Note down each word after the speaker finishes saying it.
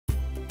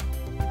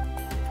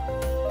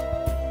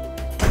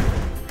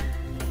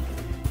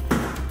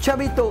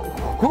Chavito,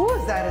 who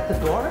was that at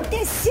the door?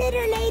 The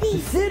sitter lady.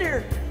 The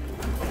sitter.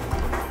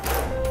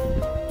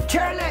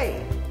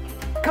 Chirlee,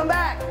 come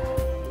back.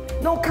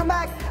 No, come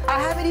back. I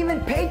haven't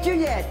even paid you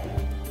yet.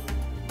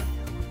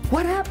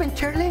 What happened,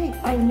 Chirlee?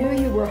 I knew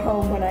you were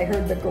home when I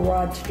heard the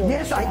garage door.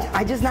 Yes,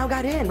 I just now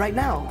got in right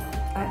now.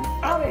 I'm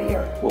out of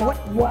here. Well,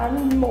 what?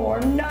 One more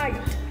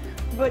night.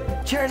 But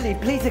Chirlee,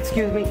 please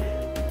excuse me.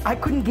 I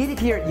couldn't get it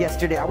here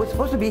yesterday. I was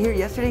supposed to be here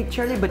yesterday,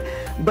 Chirlee,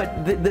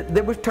 but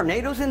there were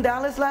tornadoes in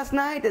Dallas last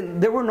night, and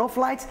there were no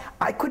flights.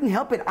 I couldn't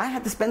help it. I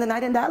had to spend the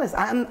night in Dallas.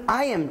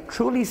 I am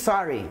truly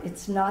sorry.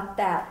 It's not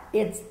that.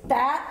 It's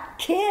that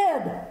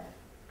kid.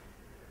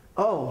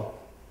 Oh.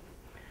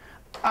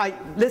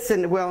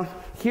 Listen, well,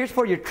 here's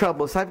for your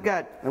troubles. I've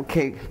got,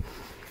 okay,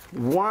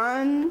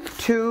 $1,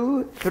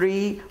 $2,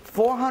 $3,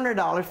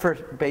 $400 for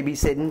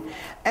babysitting,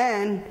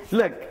 and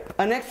look,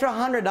 an extra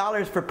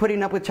 $100 for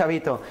putting up with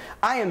Chavito.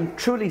 I am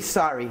truly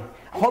sorry.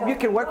 Hope you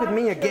can work with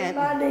me again.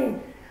 Money.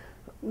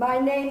 My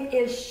name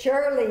is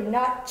Shirley,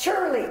 not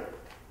Chirlee.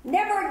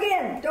 Never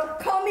again. Don't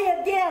call me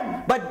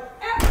again. But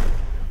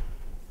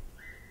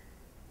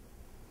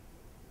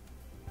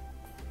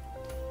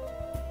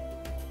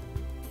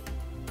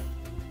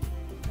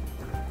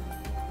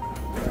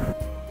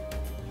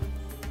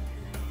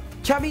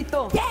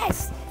Chavito.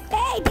 Yes.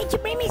 Hey, did you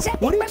bring me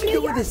something What from did you New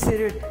do York? with the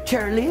sitter,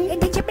 Chirlee?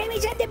 Did you bring me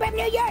something from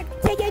New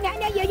York? Did you not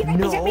know you got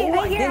me something No, right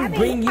I here? didn't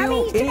bring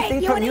you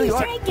anything from New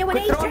York.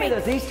 Quit throwing me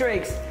those Easter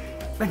eggs.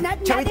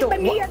 Nothing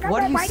from New York.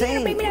 What are you Why didn't you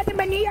saying? bring me nothing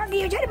from New York?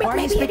 You should have Why are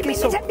you maybe speaking bring me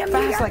so something from New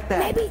fast York. like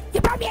that? Maybe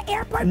you brought me an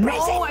airport present.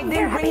 No, I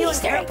didn't bring you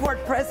an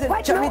airport present.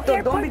 What? Chavito, No don't be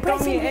airport throwing me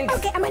present. eggs.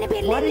 Okay, I'm gonna be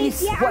a What Lily.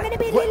 is- Yeah, I'm what- gonna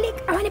be what- Lily.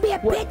 I'm gonna be a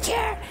what-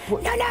 pitcher.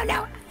 what-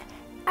 No.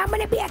 I'm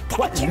gonna be a catcher.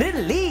 What,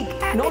 Little League?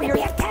 I'm No, gonna you're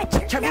be a catcher.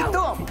 Chavito.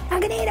 No, I'm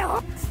gonna eat a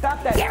whole.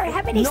 Stop that. Here,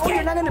 have an No, Easter you're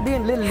egg. not gonna be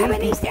in Little Have an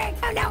League. Easter egg.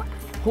 Oh no.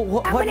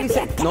 What I'm do gonna you be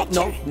say? a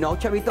catcher. No,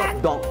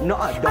 Chavito, don't you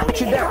gonna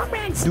dare. hit home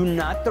runs. Do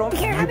not throw me.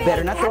 Here, You have it,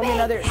 better not throw have me it,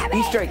 another have it,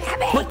 Easter egg.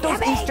 have it, Put those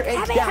have it, Easter eggs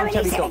have it, down, have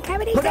an Easter Chavito. egg,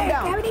 have an Put Easter them egg,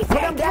 down. have an Put Easter them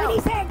egg, have an down.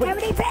 Easter egg, have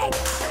an Easter egg.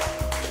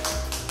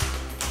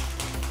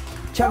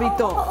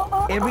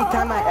 Chavito, every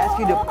time I ask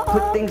you to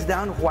put things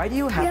down, why do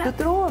you have to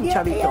throw them,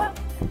 Chavito?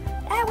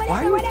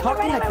 Why are you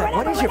talking like that?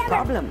 What is your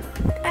problem?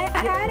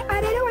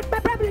 I don't know what my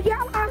problem is.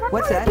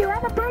 What's that? You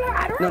have a problem?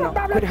 I don't have a No,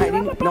 problem. quit You have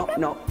hiding. a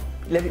problem? No.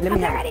 Let me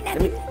I'm not have hiding it.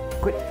 Let me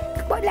nothing. quit.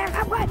 What?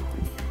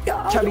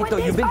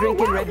 Chavito, you've been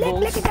drinking Red Bulls.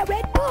 Look at the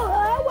Red Bull. Oh,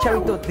 wow.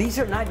 Chavito, these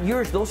are not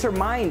yours. Those are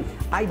mine.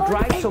 I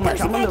drive so those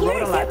much. are I'm on not the road a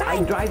yours, lot. they're I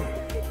mine. drive.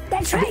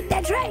 That's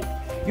right.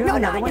 You have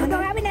another I one?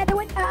 don't have another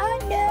one. Oh,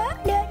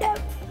 no.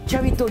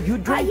 Chavito, you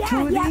drank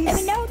two of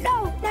these? No.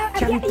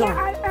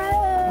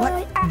 Chavito,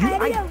 what? I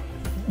don't know.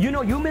 You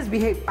know, you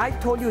misbehaved. I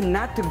told you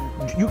not to.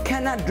 You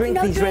cannot drink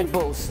No these drink. Red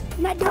Bulls.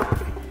 No, don't.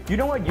 You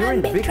know what? You're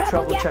I'm in big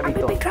trouble, yeah, Chavito. I'm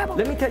in big trouble.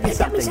 Let me tell you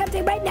Tell me something.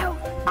 something right now.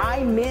 I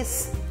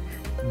miss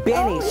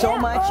Benny Oh, so yeah,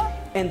 much, oh.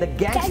 and the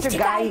gangster Gangster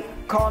guy guy.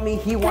 called me.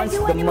 He wants you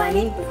the want any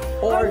money, money?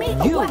 or Or me?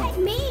 you. What?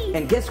 Me?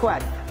 And guess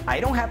what? I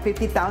don't have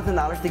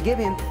 $50,000 to give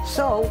him,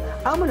 so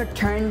I'm gonna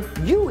turn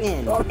you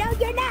in. Oh, no,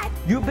 you're not.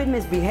 You've been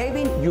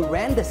misbehaving. You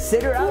ran the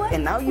sitter out, What?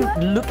 and now you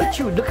What? look at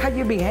you. Look how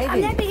you're behaving.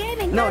 I'm not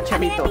behaving. No, I'm not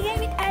Chavito.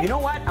 behaving. You know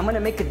what? I'm gonna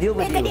make a deal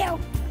with Make a you. deal.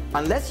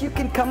 Unless you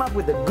can come up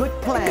with a good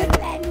plan, Good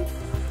plan.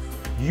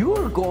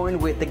 you're going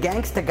with the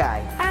gangster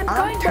guy. I'm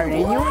going with turning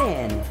you what?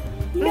 in.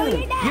 No,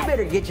 you're not. You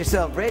better get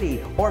yourself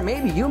ready, or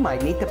maybe you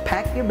might need to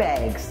pack your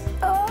bags.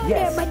 Oh,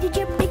 Yes. no, but did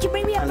you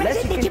bring me a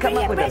Unless present? you Did can bring come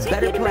me up with a present?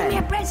 better You didn't bring me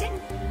a plan. present.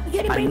 You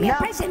didn't bring me a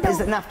present, Enough is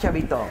though. enough,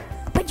 Chavito.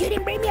 But you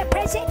didn't bring me a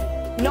present.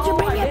 Did No, you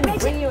bring I me a didn't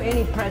present? bring you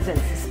any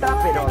presents.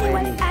 Stop it Okay,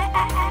 well, already.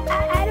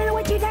 I don't know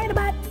what you're talking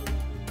about.